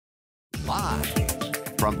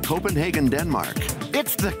from Copenhagen, Denmark,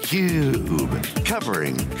 it's theCUBE,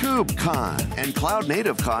 covering KubeCon and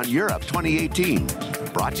CloudNativeCon Europe 2018.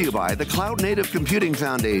 Brought to you by the Cloud Native Computing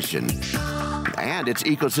Foundation and its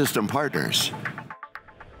ecosystem partners.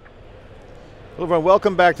 Hello everyone,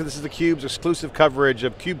 welcome back to This is theCUBE's exclusive coverage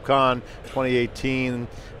of KubeCon 2018,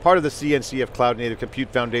 part of the CNCF Cloud Native Compute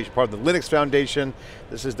Foundation, part of the Linux Foundation.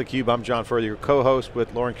 This is theCUBE, I'm John Furrier, your co-host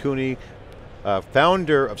with Lauren Cooney,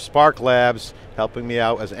 founder of Spark Labs, helping me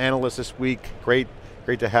out as analyst this week. Great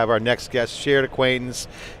to have our next guest, shared acquaintance,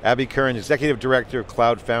 Abby Kearns, Executive Director of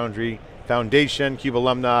Cloud Foundry Foundation, CUBE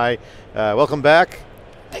alumni. Welcome back.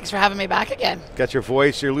 Thanks for having me back again. Got your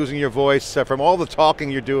voice, you're losing your voice from all the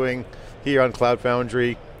talking you're doing here on Cloud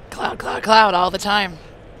Foundry. Cloud, all the time.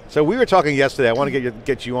 So we were talking yesterday, I want to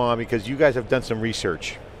get you on because you guys have done some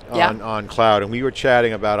research on cloud, and we were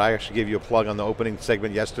chatting about, I actually gave you a plug on the opening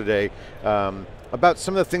segment yesterday, about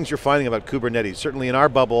some of the things you're finding about Kubernetes. Certainly in our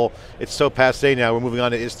bubble, it's so passé now, we're moving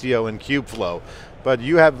on to Istio and Kubeflow. But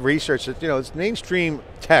you have research that, it's mainstream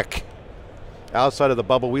tech outside of the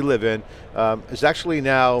bubble we live in, is actually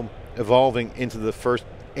now evolving into the first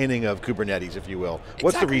inning of Kubernetes, if you will. Exactly.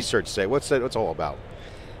 What's the research say? What's it all about?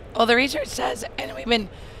 Well, the research says, and we've been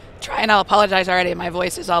trying, I'll apologize already, my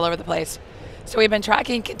voice is all over the place. So we've been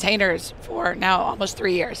tracking containers for now almost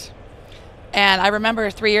 3 years. And I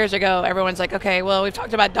remember 3 years ago, everyone's like, okay, well, we've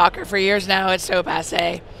talked about Docker for years now, it's so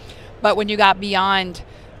passé. But when you got beyond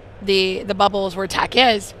the bubbles where tech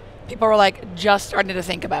is, people were like just starting to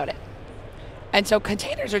think about it. And so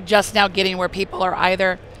containers are just now getting where people are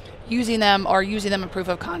either using them or using them in proof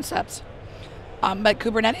of concepts. But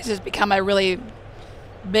Kubernetes has become a really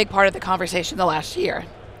big part of the conversation the last year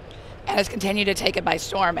and has continued to take it by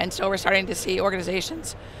storm. And so we're starting to see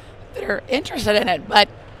organizations that are interested in it, but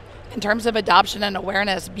in terms of adoption and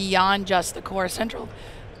awareness beyond just the core central,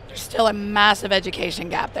 there's still a massive education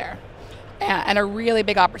gap there and a really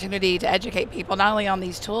big opportunity to educate people not only on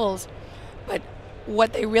these tools, but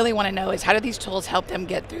what they really want to know is how do these tools help them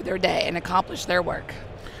get through their day and accomplish their work.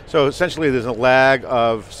 So essentially there's a lag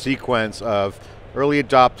of sequence of early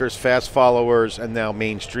adopters, fast followers, and now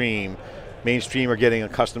mainstream. Mainstream are getting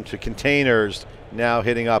accustomed to containers, now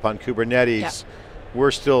hitting up on Kubernetes. Yep.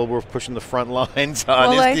 We're pushing the front lines on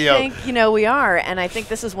Well, Istio. I think, we are, and I think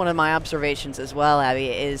this is one of my observations as well, Abby,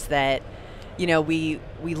 is that, we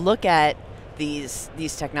look at these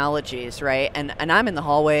technologies, right? And I'm in the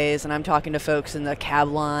hallways and I'm talking to folks in the cab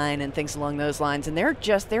line and things along those lines, and they're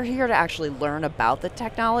here to actually learn about the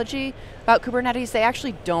technology, about Kubernetes. They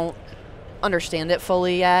actually don't understand it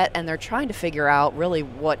fully yet, and they're trying to figure out really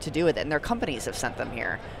what to do with it, and their companies have sent them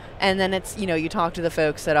here. And then it's, you talk to the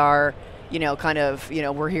folks that are,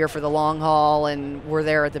 we're here for the long haul and we're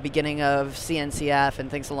there at the beginning of CNCF and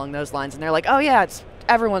things along those lines, and they're like, oh yeah,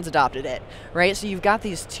 everyone's adopted it, right? So you've got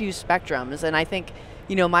these two spectrums, and I think,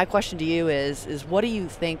 my question to you is what do you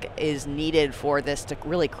think is needed for this to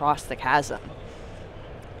really cross the chasm?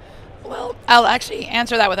 Well, I'll actually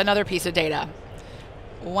answer that with another piece of data.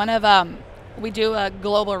 We do a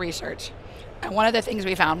global research, and one of the things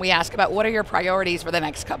we found, we ask about what are your priorities for the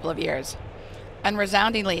next couple of years? And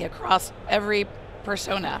resoundingly across every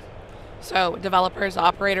persona, so developers,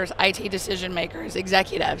 operators, IT decision makers,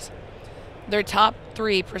 executives, their top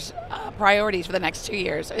three priorities for the next 2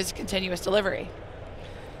 years is continuous delivery.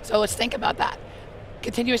 So let's think about that.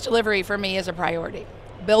 Continuous delivery for me is a priority.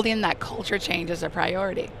 Building that culture change is a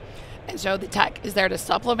priority. And so the tech is there to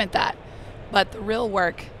supplement that. But the real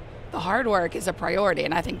work, the hard work is a priority,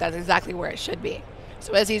 and I think that's exactly where it should be.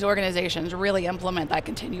 So as these organizations really implement that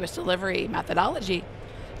continuous delivery methodology,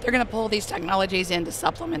 they're going to pull these technologies in to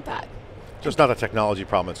supplement that. So it's not a technology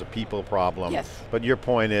problem, it's a people problem. Yes. But your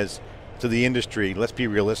point is, to the industry, let's be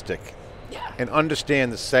realistic. Yeah. And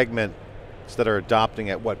understand the segments that are adopting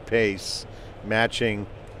at what pace, matching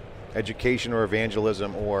education or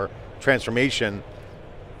evangelism or transformation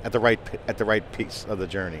at the right piece of the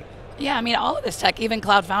journey. Yeah, I mean, all of this tech, even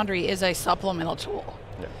Cloud Foundry, is a supplemental tool.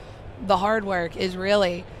 Yeah. The hard work is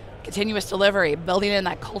really continuous delivery, building in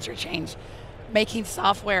that culture change, making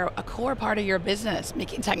software a core part of your business,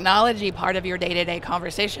 making technology part of your day-to-day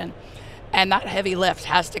conversation. And that heavy lift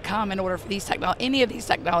has to come in order for any of these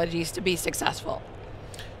technologies to be successful.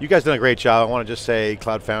 You guys done a great job. I want to just say,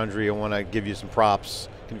 Cloud Foundry, I want to give you some props.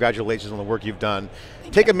 Congratulations on the work you've done.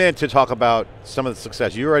 Take a minute to talk about some of the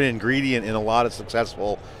success. You're an ingredient in a lot of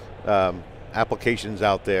successful applications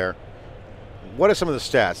out there. What are some of the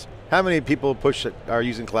stats? How many people are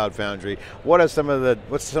using Cloud Foundry? What's some of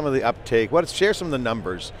the uptake? Share some of the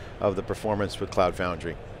numbers of the performance with Cloud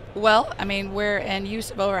Foundry. Well, I mean, we're in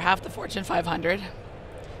use of over half the Fortune 500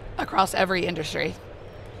 across every industry.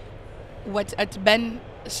 What's been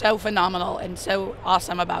so phenomenal and so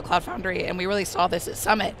awesome about Cloud Foundry, and we really saw this at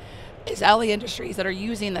Summit, is all the industries that are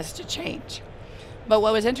using this to change. But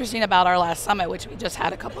what was interesting about our last Summit, which we just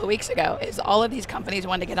had a couple of weeks ago, is all of these companies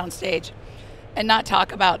wanted to get on stage and not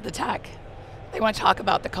talk about the tech. They want to talk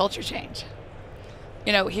about the culture change.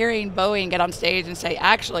 You know, hearing Boeing get on stage and say,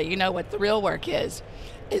 actually, you know what the real work is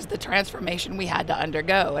the transformation we had to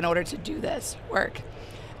undergo in order to do this work.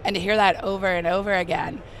 And to hear that over and over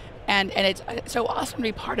again. And it's so awesome to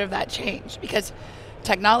be part of that change, because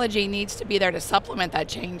technology needs to be there to supplement that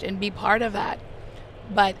change and be part of that.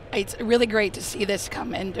 But it's really great to see this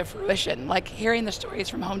come into fruition, like hearing the stories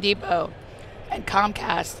from Home Depot and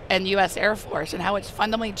Comcast and US Air Force and how it's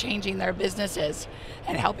fundamentally changing their businesses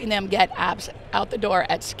and helping them get apps out the door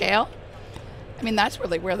at scale. I mean, that's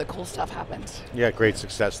really where the cool stuff happens. Yeah, great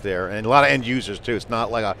success there. And a lot of end users too. It's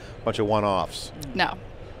not like a bunch of one-offs. No.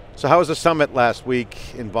 So how was the summit last week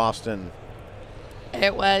in Boston?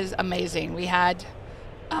 It was amazing. We had,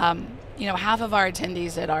 you know, half of our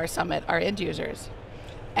attendees at our summit are end users.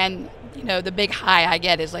 And, you know, the big high I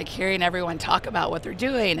get is like hearing everyone talk about what they're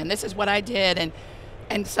doing, and this is what I did,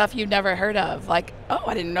 and stuff you've never heard of. Like, oh,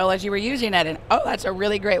 I didn't realize you were using it, and oh, that's a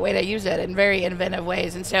really great way to use it in very inventive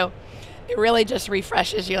ways. And so it really just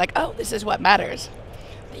refreshes you, like, oh, this is what matters.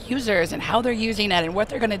 The users and how they're using it and what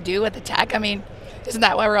they're going to do with the tech. I mean, isn't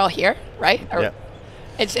that why we're all here, right? Yeah.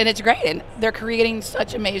 It's great, and they're creating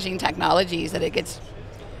such amazing technologies that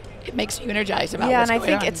it makes you energized about what's going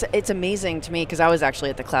on. Yeah, and I think it's amazing to me, because I was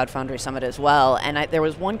actually at the Cloud Foundry Summit as well, and there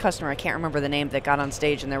was one customer, I can't remember the name, that got on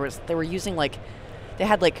stage, and they were using they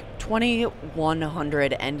had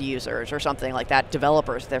 2,100 end users or something like that,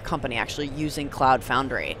 developers, their company actually using Cloud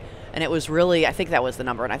Foundry. And it was really, I think that was the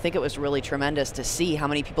number, and I think it was really tremendous to see how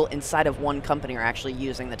many people inside of one company are actually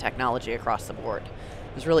using the technology across the board.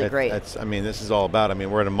 It was really great. I mean, this is all about, I mean,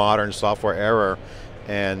 we're in a modern software era,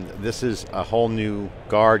 and this is a whole new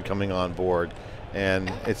guard coming on board, and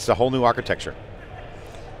it's a whole new architecture.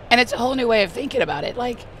 And it's a whole new way of thinking about it.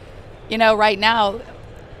 Like, you know, right now,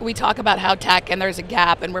 we talk about how tech, and there's a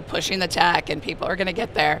gap, and we're pushing the tech, and people are going to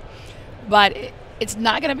get there. But it's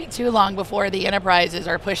not going to be too long before the enterprises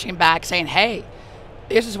are pushing back, saying, hey,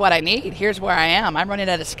 this is what I need. Here's where I am. I'm running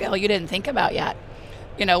at a scale you didn't think about yet.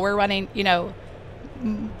 You know, we're running, you know,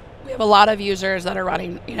 we have a lot of users that are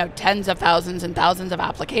running, you know, tens of thousands and thousands of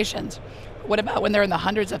applications. What about when they're in the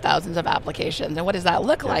hundreds of thousands of applications, and what does that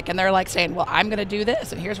look like? And they're like saying, well, I'm going to do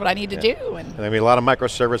this, and here's what I need to do. And I mean, a lot of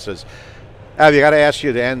microservices. Abby, I got to ask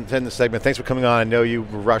you to end the segment. Thanks for coming on. I know you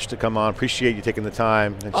rushed to come on. Appreciate you taking the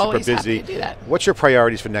time. And always super busy. Happy to do that. What's your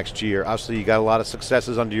priorities for next year? Obviously, you got a lot of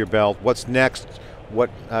successes under your belt. What's next?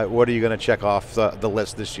 What are you going to check off the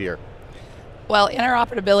list this year? Well,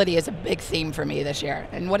 interoperability is a big theme for me this year.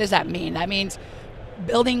 And what does that mean? That means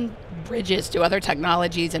building bridges to other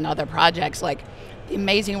technologies and other projects, like the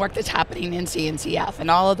amazing work that's happening in CNCF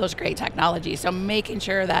and all of those great technologies. So making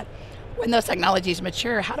sure that when those technologies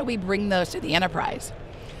mature, how do we bring those to the enterprise?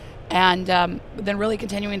 And then really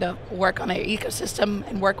continuing to work on our ecosystem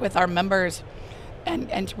and work with our members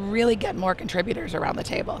and to really get more contributors around the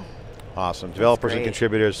table. Awesome. Developers and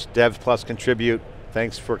contributors, Dev plus Contribute.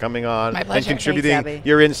 Thanks for coming on. My pleasure. And contributing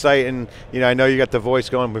your insight, and you know, I know you got the voice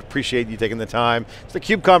going. We appreciate you taking the time. It's the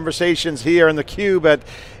CUBE Conversations here in the CUBE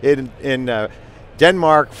in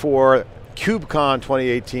Denmark for KubeCon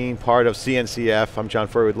 2018, part of CNCF. I'm John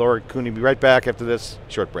Furrier with Laura Cooney. Be right back after this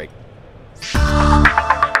short break.